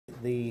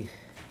the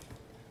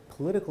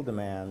political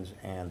demands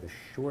and the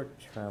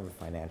short-term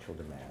financial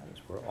demands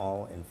were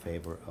all in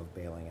favor of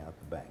bailing out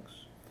the banks,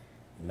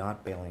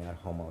 not bailing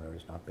out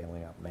homeowners, not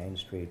bailing out Main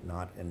Street,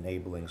 not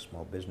enabling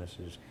small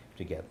businesses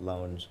to get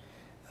loans.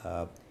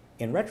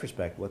 In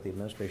retrospect, what the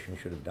administration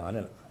should have done,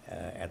 and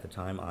at the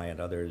time I and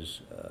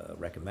others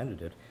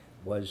recommended it,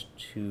 was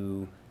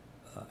to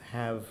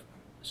have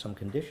some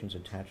conditions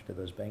attached to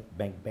those bank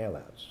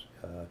bailouts.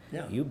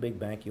 Yeah. You, big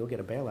bank, you'll get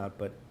a bailout,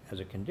 but as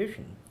a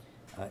condition,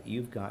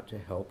 you've got to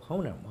help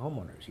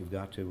homeowners. You've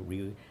got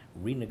to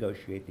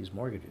renegotiate these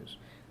mortgages.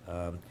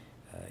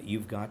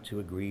 You've got to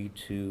agree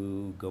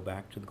to go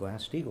back to the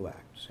Glass-Steagall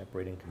Act,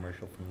 separating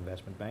commercial from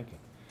investment banking.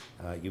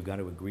 You've got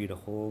to agree to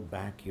hold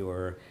back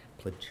your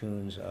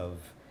platoons of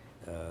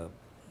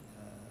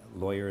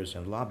lawyers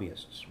and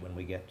lobbyists when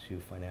we get to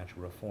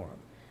financial reform.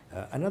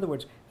 In other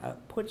words,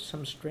 put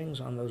some strings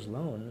on those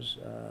loans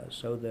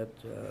so that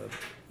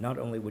not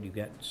only would you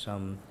get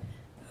some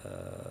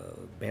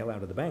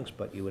bailout of the banks,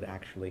 but you would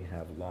actually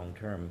have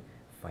long-term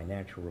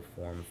financial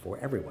reform for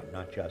everyone,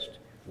 not just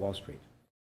Wall Street.